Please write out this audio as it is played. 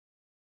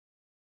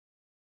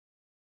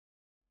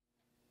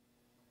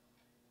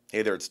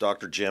Hey there, it's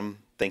Dr. Jim.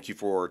 Thank you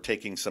for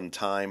taking some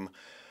time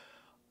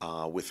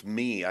with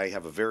me. I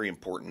have a very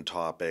important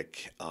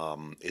topic.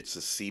 It's a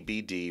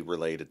CBD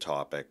related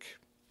topic,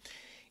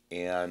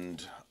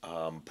 and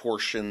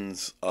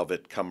portions of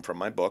it come from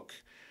my book,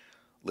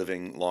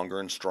 Living Longer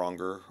and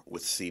Stronger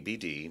with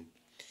CBD,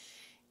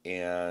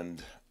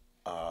 and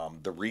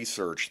the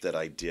research that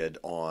I did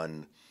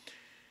on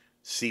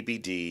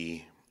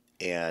CBD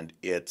and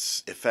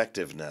its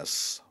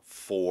effectiveness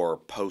for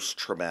post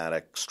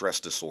traumatic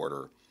stress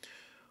disorder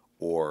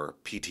or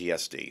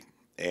PTSD.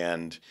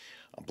 And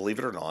believe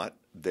it or not,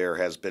 there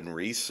has been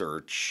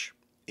research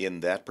in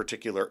that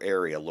particular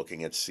area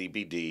looking at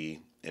CBD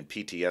and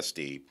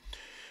PTSD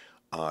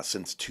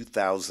since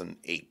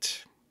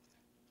 2008.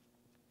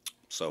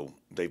 So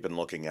they've been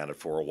looking at it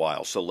for a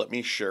while. So let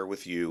me share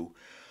with you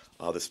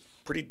this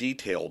pretty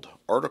detailed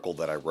article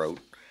that I wrote.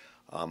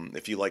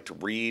 If you like to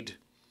read,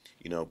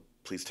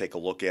 please take a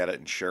look at it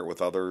and share it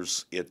with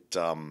others.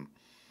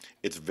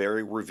 It's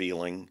very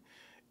revealing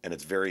and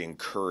it's very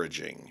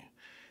encouraging.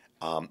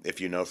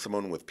 If you know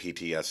someone with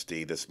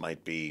PTSD, this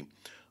might be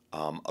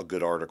a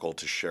good article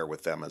to share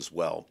with them as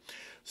well.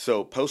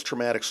 So, post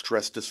traumatic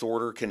stress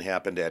disorder can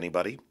happen to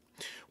anybody.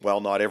 While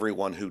not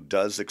everyone who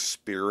does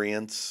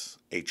experience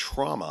a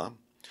trauma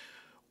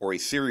or a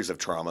series of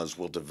traumas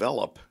will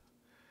develop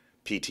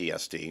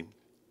PTSD,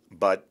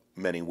 but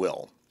many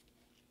will.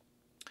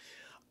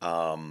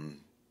 PTSD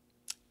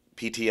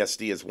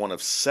is one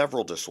of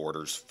several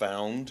disorders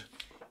found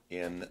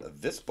in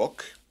this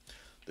book,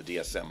 the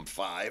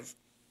DSM-5.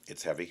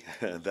 It's heavy,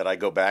 that I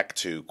go back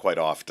to quite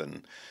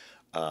often.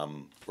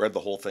 Read the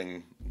whole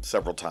thing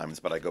several times,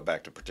 but I go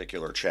back to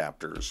particular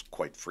chapters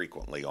quite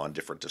frequently on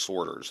different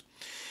disorders.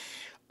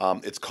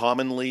 It's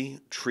commonly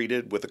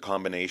treated with a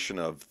combination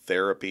of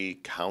therapy,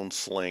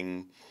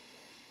 counseling,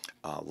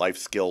 life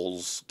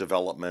skills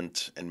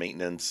development and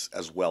maintenance,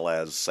 as well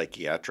as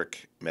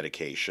psychiatric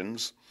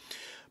medications.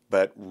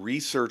 But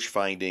research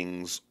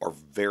findings are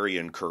very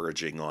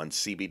encouraging on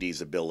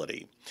CBD's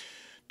ability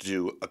to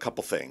do a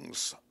couple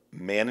things.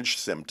 Manage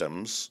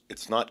symptoms.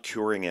 It's not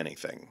curing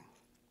anything.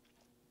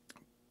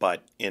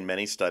 But in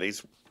many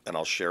studies, and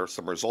I'll share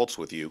some results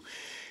with you,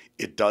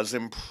 it does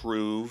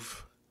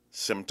improve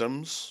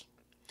symptoms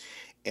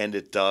and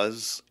it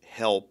does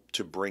help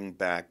to bring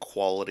back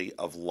quality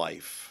of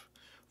life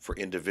for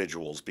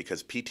individuals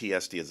because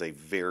PTSD is a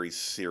very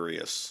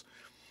serious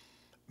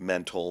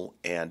mental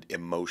and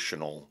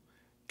emotional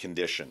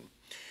condition.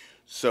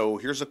 So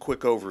here's a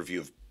quick overview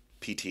of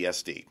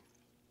PTSD.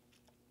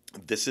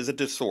 This is a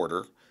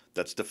disorder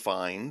that's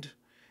defined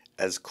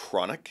as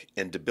chronic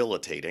and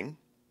debilitating.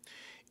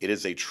 It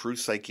is a true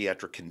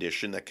psychiatric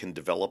condition that can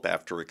develop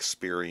after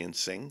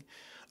experiencing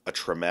a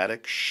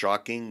traumatic,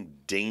 shocking,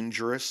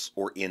 dangerous,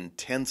 or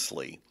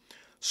intensely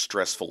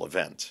stressful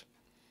event.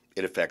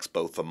 It affects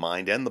both the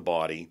mind and the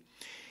body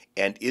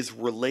and is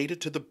related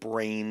to the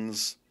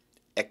brain's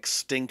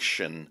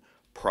extinction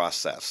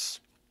process.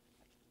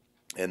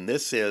 And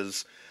this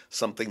is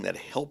something that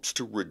helps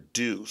to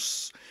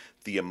reduce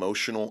the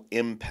emotional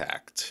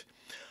impact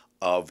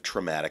of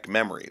traumatic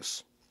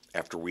memories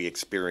after we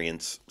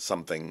experience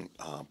something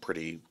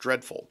pretty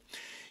dreadful.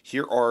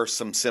 Here are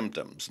some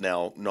symptoms.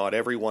 Now, not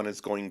everyone is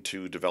going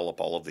to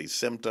develop all of these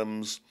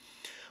symptoms,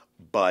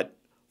 but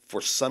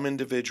for some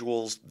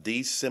individuals,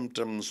 these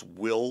symptoms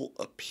will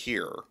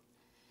appear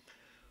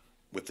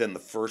within the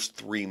first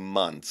 3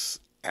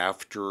 months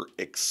after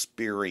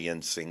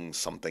experiencing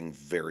something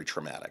very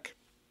traumatic.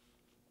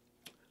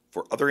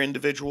 For other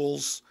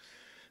individuals,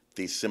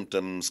 these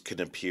symptoms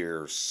can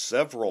appear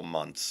several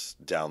months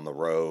down the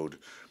road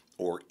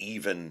or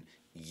even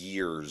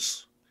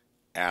years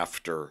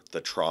after the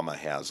trauma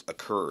has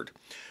occurred.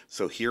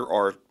 So here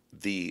are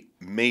the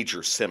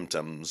major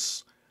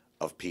symptoms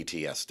of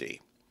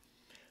PTSD: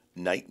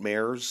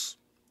 nightmares,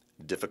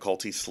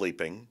 difficulty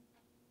sleeping,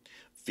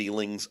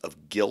 feelings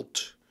of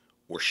guilt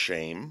or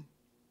shame,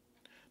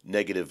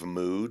 negative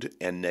mood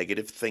and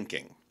negative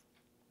thinking,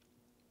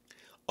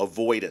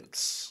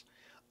 avoidance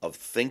of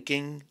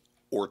thinking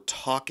or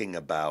talking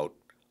about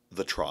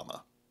the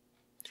trauma,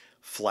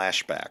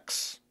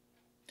 flashbacks,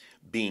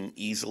 being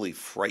easily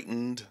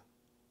frightened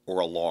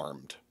or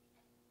alarmed,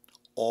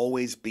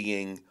 always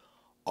being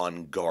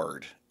on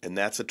guard, and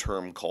that's a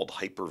term called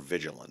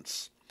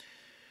hypervigilance,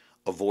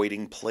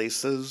 avoiding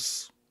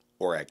places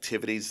or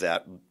activities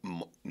that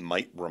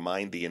might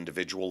remind the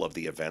individual of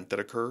the event that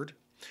occurred,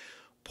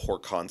 poor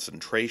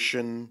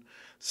concentration,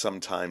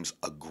 sometimes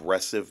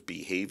aggressive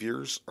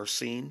behaviors are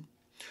seen,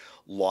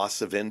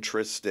 loss of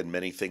interest in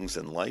many things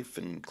in life,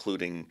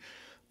 including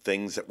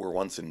things that were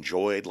once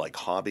enjoyed, like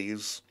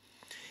hobbies.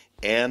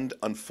 And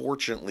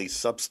unfortunately,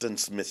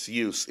 substance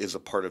misuse is a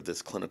part of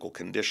this clinical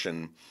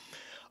condition.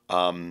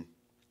 And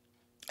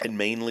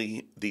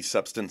mainly, these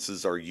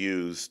substances are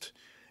used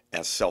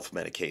as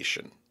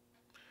self-medication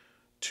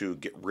to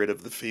get rid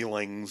of the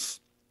feelings,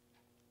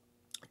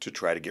 to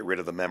try to get rid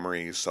of the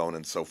memories, so on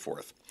and so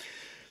forth.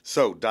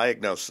 So,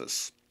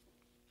 diagnosis.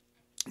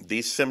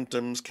 These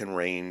symptoms can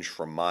range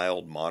from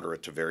mild,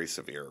 moderate, to very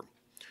severe.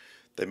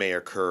 They may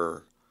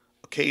occur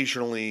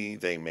occasionally,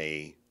 they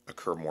may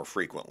occur more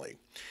frequently.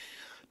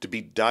 To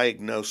be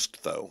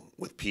diagnosed, though,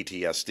 with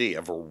PTSD,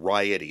 a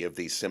variety of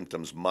these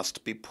symptoms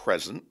must be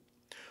present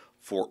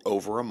for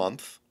over a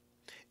month,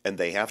 and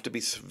they have to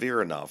be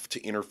severe enough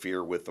to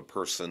interfere with a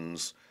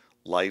person's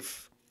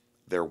life,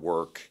 their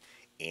work,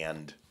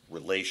 and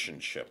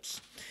relationships.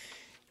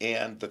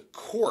 And the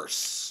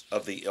course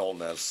of the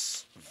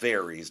illness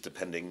varies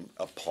depending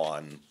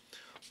upon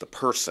the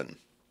person.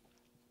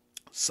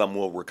 Some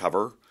will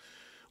recover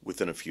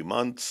within a few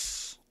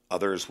months,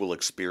 others will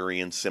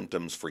experience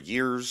symptoms for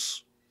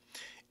years,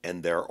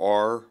 and there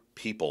are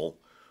people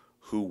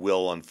who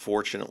will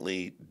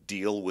unfortunately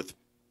deal with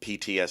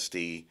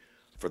PTSD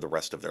for the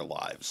rest of their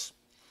lives.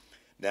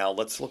 Now,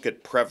 let's look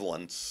at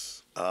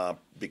prevalence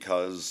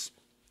because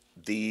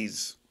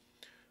these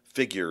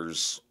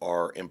figures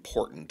are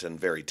important and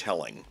very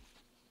telling.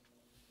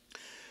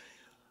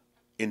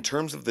 In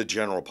terms of the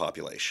general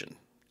population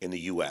in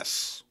the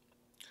U.S.,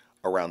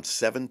 around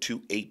 7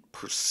 to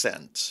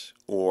 8%,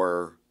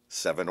 or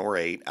 7 or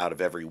 8 out of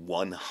every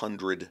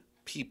 100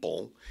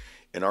 people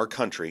in our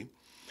country,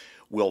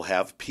 will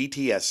have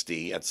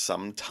PTSD at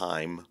some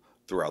time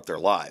throughout their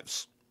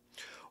lives.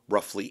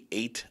 Roughly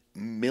 8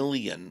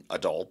 million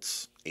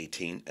adults,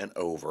 18 and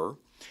over,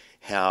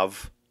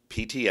 have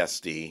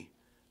PTSD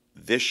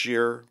this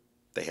year.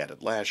 They had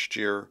it last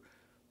year.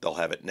 They'll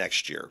have it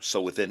next year.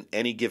 So within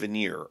any given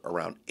year,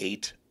 around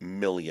 8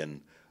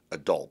 million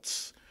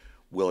adults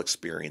will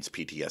experience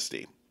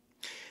PTSD.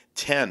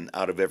 10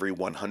 out of every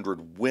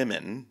 100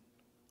 women,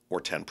 or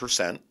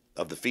 10%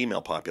 of the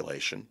female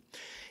population,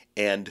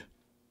 and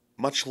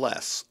much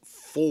less,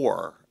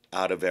 4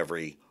 out of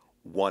every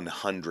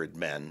 100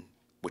 men,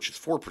 which is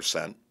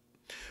 4%,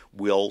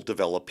 will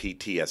develop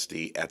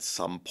PTSD at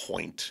some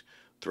point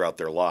throughout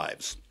their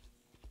lives.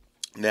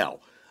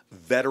 Now,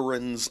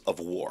 veterans of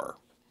war.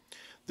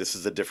 This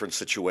is a different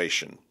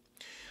situation.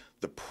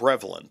 The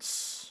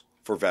prevalence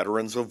for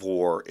veterans of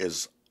war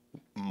is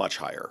much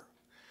higher.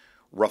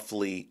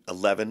 Roughly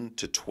 11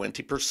 to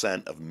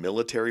 20% of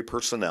military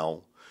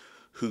personnel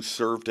who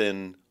served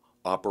in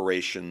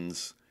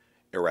operations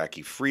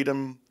Iraqi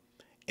Freedom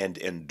and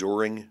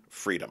Enduring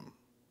Freedom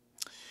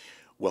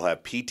will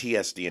have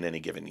PTSD in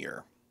any given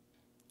year.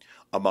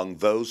 Among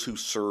those who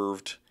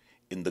served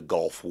in the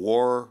Gulf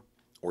War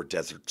or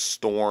Desert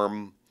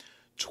Storm,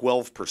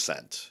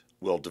 12%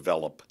 will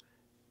develop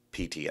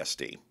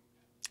PTSD.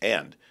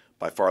 And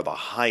by far the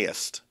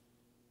highest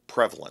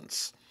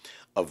prevalence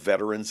of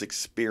veterans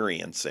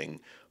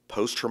experiencing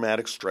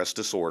post-traumatic stress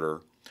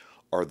disorder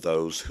are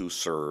those who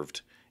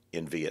served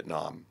in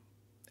Vietnam.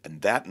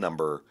 And that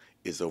number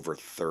is over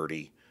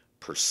 30%,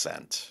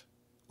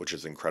 which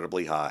is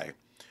incredibly high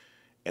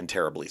and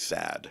terribly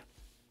sad.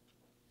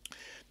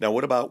 Now,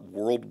 what about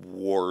World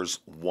Wars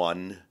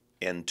I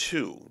and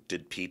II?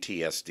 Did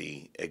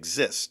PTSD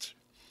exist?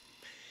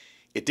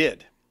 It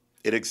did.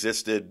 It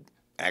existed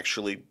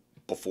actually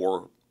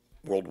before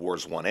World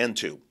Wars I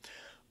and II,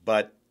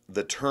 but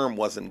the term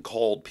wasn't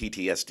called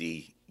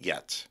PTSD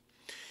yet.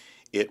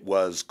 It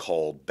was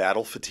called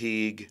battle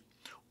fatigue,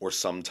 or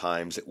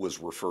sometimes it was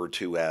referred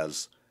to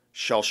as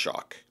shell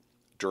shock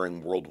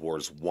during World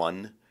Wars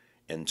I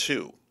and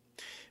II.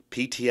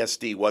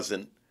 PTSD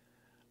wasn't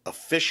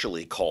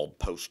officially called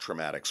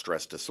post-traumatic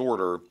stress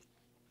disorder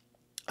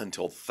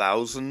until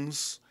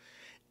thousands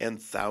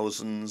and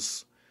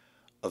thousands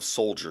of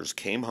soldiers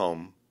came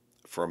home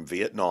from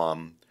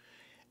Vietnam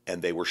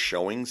and they were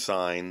showing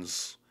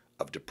signs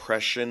of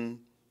depression,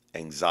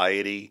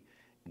 anxiety,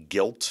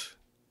 guilt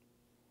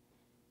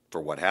for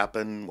what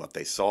happened, what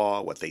they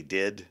saw, what they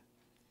did,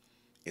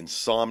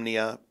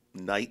 insomnia,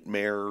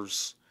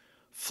 nightmares,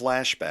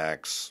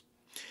 flashbacks,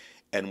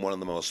 and one of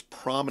the most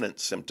prominent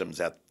symptoms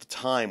at the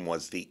time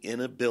was the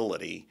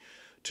inability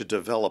to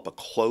develop a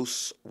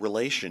close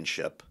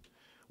relationship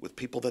with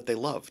people that they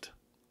loved,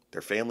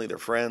 their family, their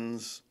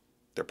friends,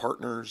 their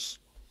partners.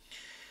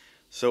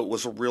 So it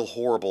was a real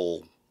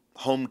horrible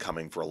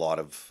homecoming for a lot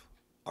of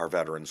our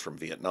veterans from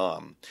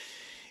Vietnam.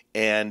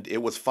 And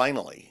it was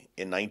finally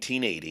in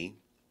 1980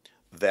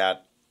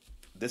 that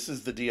this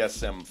is the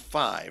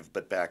DSM-5,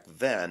 but back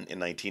then in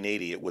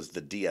 1980 it was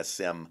the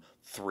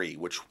DSM-3,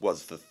 which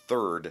was the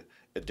third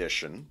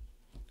edition.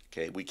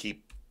 Okay, we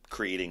keep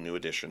creating new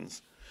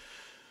editions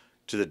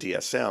to the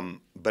DSM,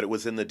 but it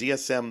was in the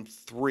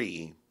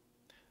DSM-3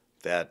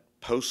 that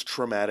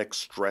post-traumatic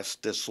stress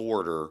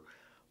disorder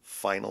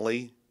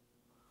finally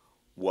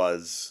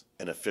was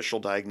an official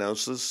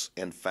diagnosis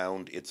and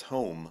found its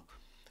home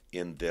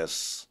in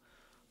this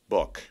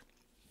book.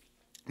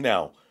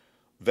 Now,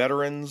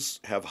 veterans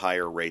have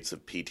higher rates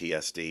of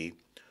PTSD,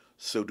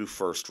 so do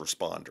first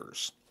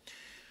responders.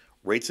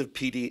 Rates of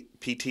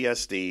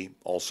PTSD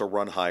also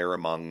run higher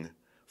among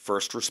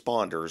first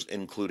responders,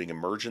 including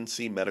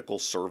emergency medical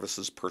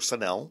services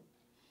personnel,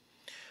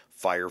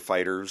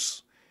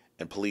 firefighters,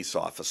 and police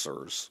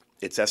officers.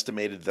 It's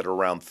estimated that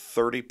around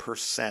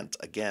 30%,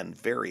 again,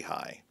 very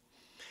high,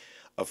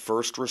 of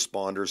first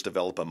responders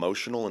develop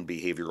emotional and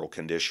behavioral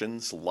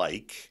conditions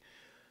like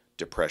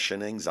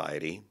depression,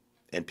 anxiety,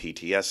 and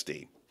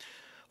PTSD.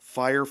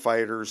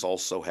 Firefighters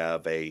also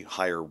have a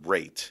higher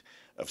rate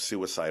of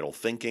suicidal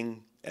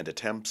thinking and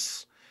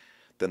attempts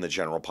than the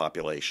general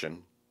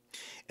population,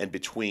 and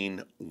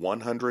between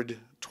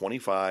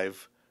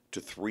 125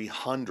 to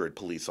 300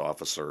 police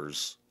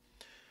officers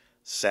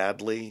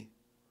sadly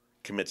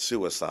commit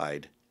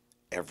suicide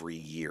every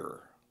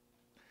year.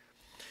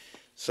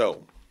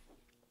 So,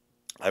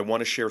 I want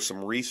to share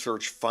some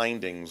research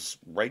findings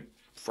right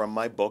from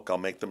my book. I'll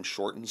make them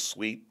short and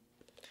sweet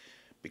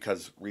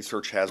because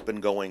research has been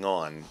going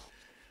on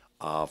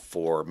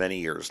for many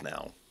years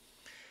now.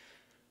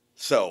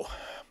 So,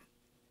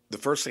 the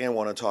first thing I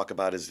want to talk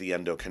about is the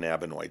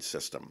endocannabinoid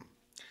system.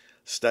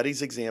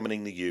 Studies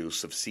examining the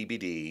use of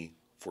CBD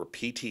for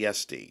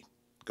PTSD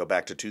go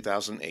back to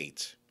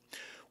 2008,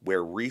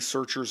 where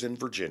researchers in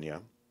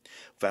Virginia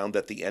found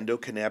that the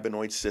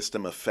endocannabinoid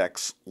system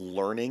affects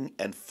learning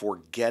and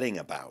forgetting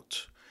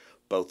about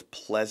both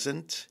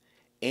pleasant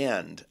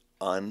and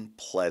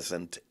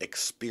unpleasant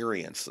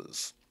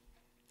experiences.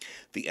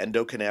 The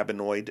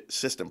endocannabinoid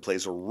system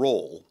plays a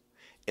role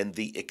in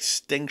the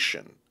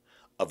extinction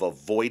of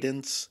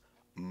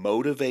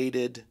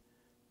avoidance-motivated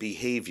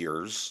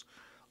behaviors.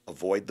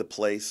 Avoid the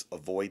place,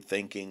 avoid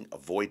thinking,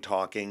 avoid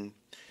talking,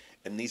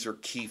 and these are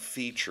key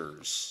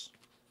features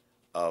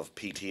of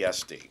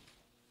PTSD.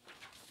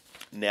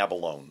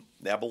 Nabilone.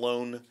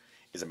 Nabilone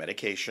is a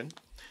medication.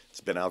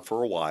 It's been out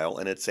for a while,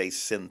 and it's a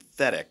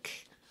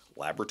synthetic,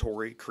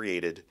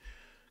 laboratory-created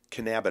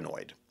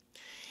cannabinoid.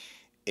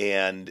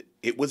 And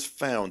it was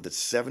found that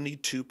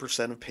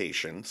 72% of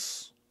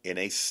patients in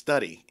a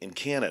study in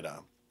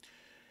Canada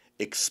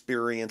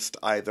experienced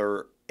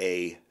either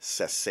a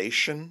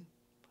cessation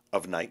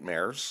of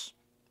nightmares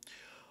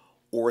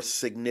or a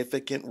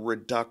significant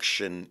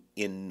reduction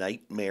in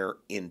nightmare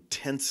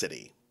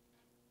intensity.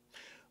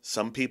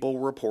 Some people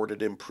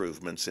reported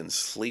improvements in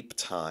sleep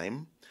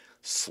time,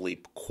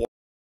 sleep quality,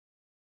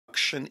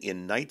 reduction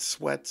in night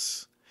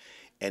sweats,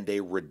 and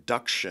a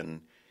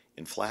reduction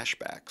in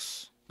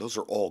flashbacks. Those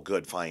are all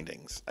good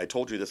findings. I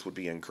told you this would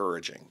be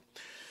encouraging.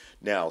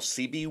 Now,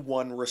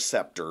 CB1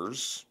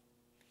 receptors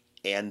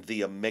and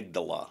the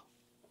amygdala.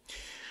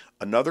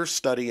 Another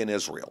study in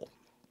Israel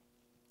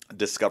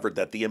discovered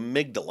that the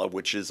amygdala,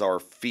 which is our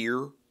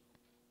fear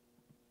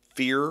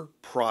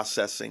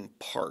processing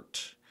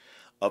part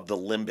of the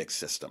limbic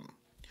system,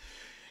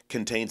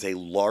 contains a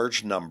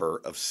large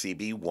number of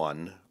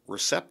CB1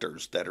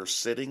 receptors that are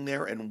sitting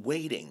there and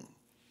waiting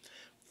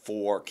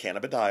for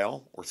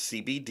cannabidiol or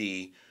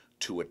CBD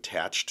to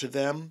attach to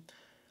them,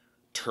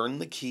 turn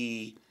the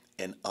key,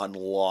 and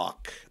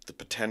unlock the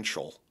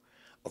potential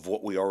of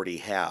what we already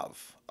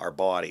have, our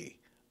body,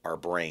 our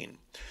brain.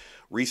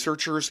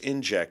 Researchers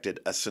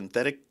injected a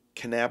synthetic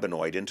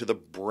cannabinoid into the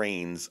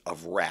brains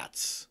of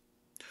rats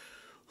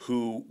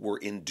who were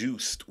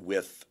induced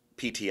with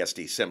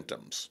PTSD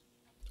symptoms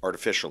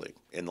artificially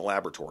in the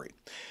laboratory.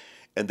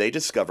 And they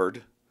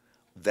discovered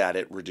that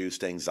it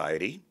reduced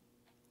anxiety,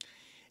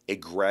 a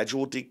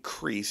gradual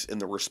decrease in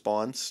the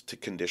response to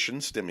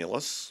conditioned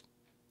stimulus,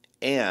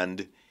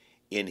 and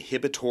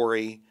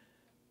inhibitory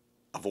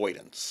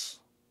avoidance,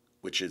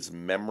 which is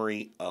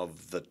memory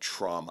of the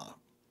trauma.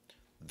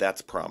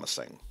 That's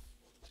promising.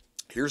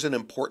 Here's an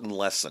important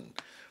lesson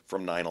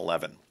from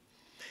 9/11.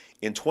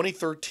 In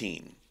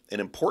 2013, an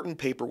important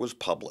paper was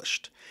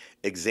published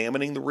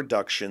examining the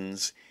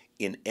reductions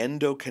in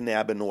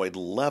endocannabinoid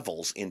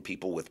levels in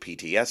people with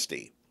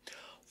PTSD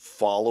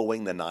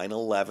following the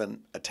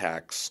 9/11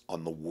 attacks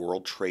on the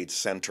World Trade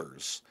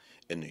Centers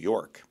in New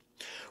York.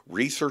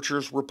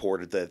 Researchers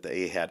reported that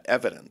they had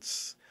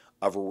evidence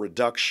of a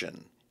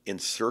reduction in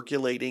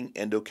circulating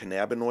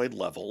endocannabinoid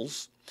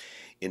levels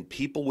in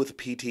people with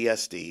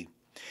PTSD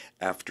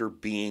after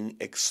being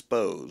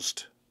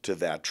exposed to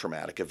that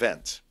traumatic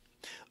event.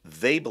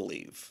 They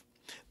believe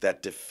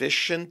that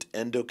deficient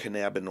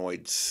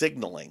endocannabinoid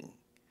signaling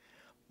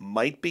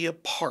might be a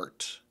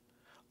part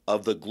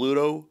of the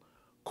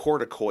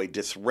glucocorticoid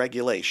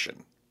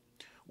dysregulation,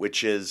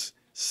 which is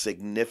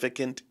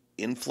significant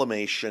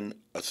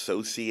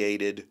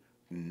inflammation-associated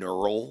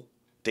neural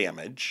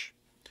damage,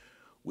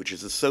 which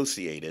is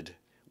associated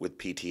with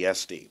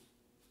PTSD.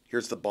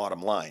 Here's the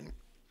bottom line.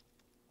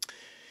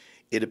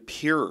 It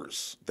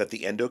appears that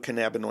the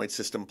endocannabinoid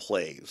system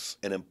plays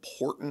an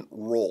important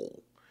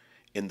role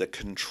in the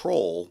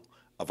control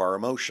of our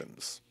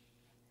emotions.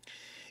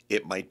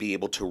 It might be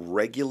able to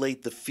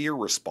regulate the fear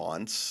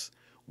response,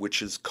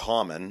 which is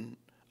common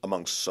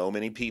among so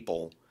many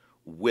people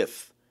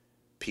with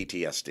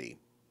PTSD.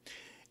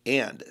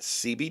 And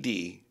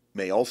CBD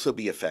may also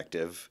be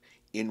effective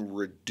in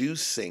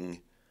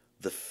reducing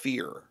the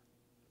fear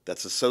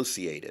that's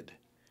associated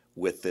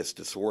with this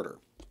disorder.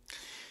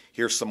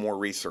 Here's some more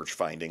research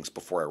findings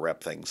before I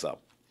wrap things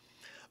up.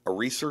 A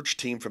research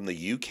team from the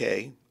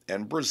UK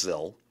and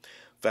Brazil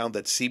found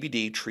that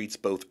CBD treats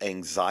both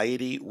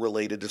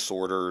anxiety-related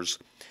disorders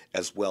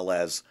as well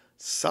as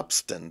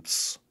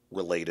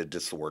substance-related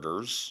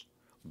disorders,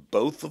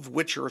 both of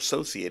which are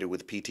associated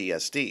with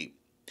PTSD.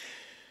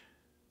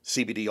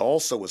 CBD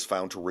also was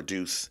found to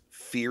reduce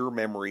fear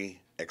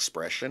memory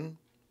expression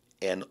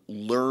and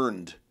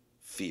learned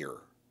fear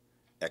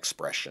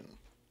expression.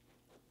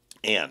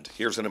 And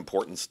here's an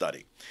important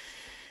study.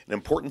 An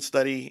important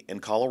study in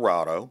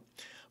Colorado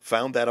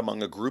found that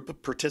among a group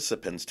of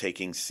participants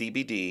taking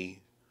CBD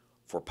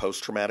for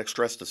post-traumatic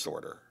stress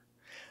disorder,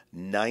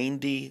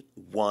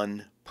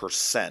 91%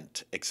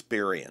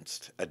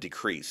 experienced a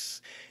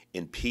decrease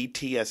in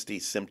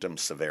PTSD symptom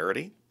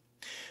severity.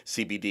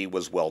 CBD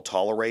was well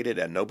tolerated,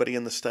 and nobody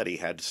in the study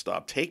had to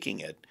stop taking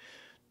it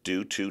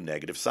due to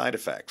negative side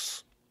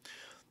effects.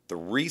 The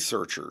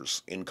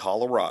researchers in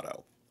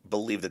Colorado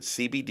believe that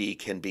CBD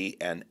can be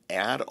an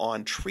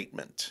add-on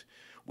treatment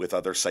with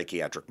other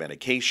psychiatric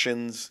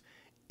medications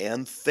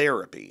and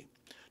therapy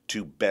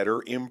to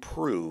better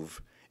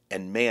improve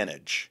and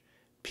manage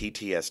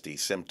PTSD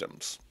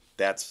symptoms.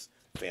 That's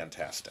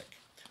fantastic.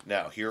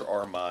 Now, here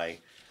are my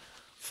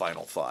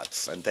final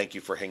thoughts. And thank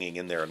you for hanging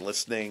in there and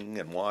listening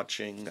and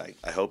watching.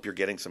 I hope you're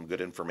getting some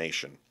good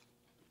information.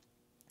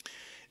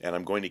 And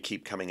I'm going to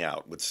keep coming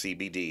out with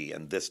CBD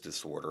and this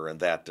disorder and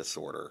that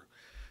disorder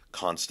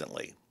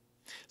constantly.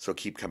 So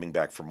keep coming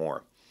back for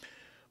more.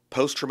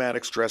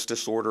 Post-traumatic stress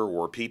disorder,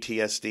 or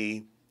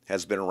PTSD,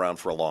 has been around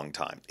for a long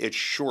time. It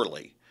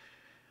surely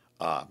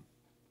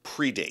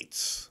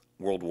predates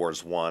World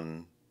Wars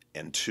I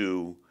and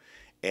II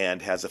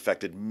and has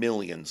affected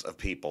millions of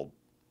people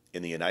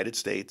in the United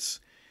States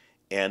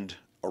and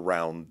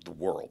around the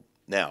world.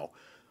 Now,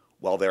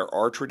 while there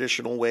are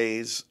traditional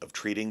ways of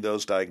treating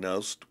those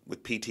diagnosed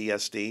with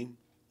PTSD,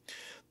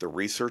 the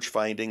research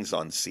findings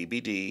on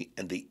CBD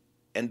and the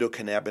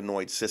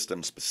endocannabinoid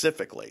system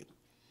specifically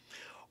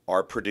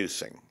are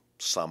producing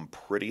some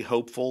pretty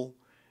hopeful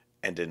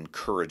and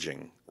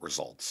encouraging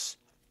results.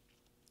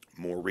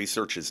 More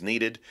research is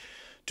needed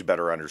to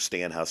better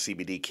understand how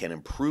CBD can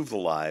improve the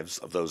lives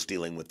of those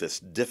dealing with this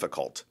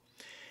difficult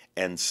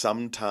and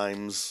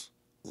sometimes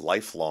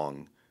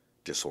lifelong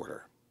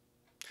disorder.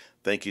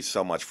 Thank you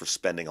so much for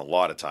spending a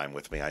lot of time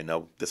with me. I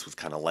know this was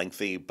kind of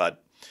lengthy,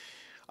 but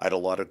I had a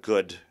lot of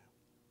good,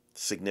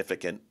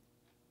 significant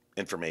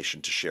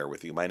information to share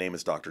with you. My name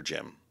is Dr.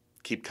 Jim.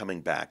 Keep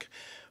coming back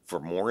for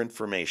more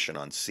information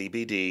on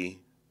CBD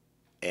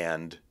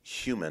and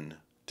human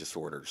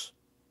disorders.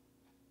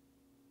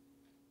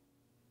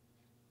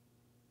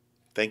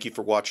 Thank you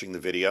for watching the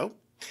video,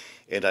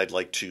 and I'd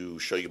like to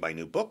show you my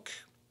new book,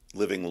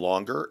 Living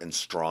Longer and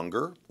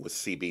Stronger with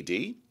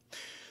CBD. It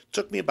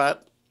took me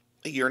about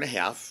a year and a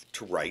half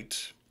to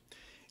write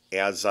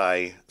as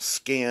I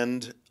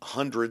scanned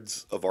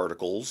hundreds of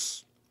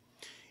articles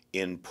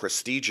in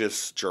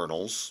prestigious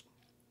journals,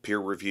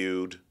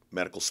 peer-reviewed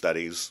medical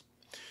studies,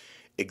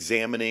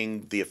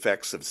 examining the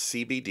effects of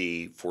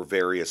CBD for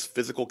various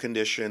physical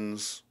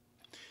conditions,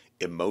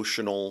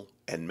 emotional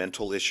and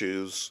mental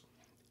issues,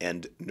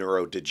 and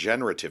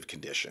neurodegenerative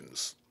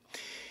conditions.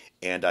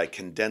 And I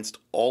condensed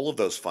all of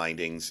those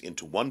findings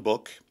into one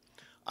book.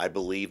 I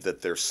believe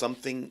that there's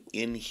something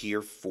in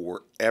here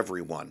for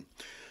everyone.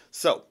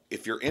 So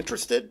if you're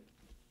interested,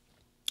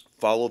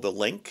 follow the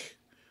link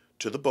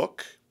to the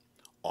book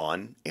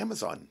on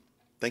Amazon.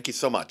 Thank you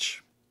so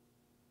much.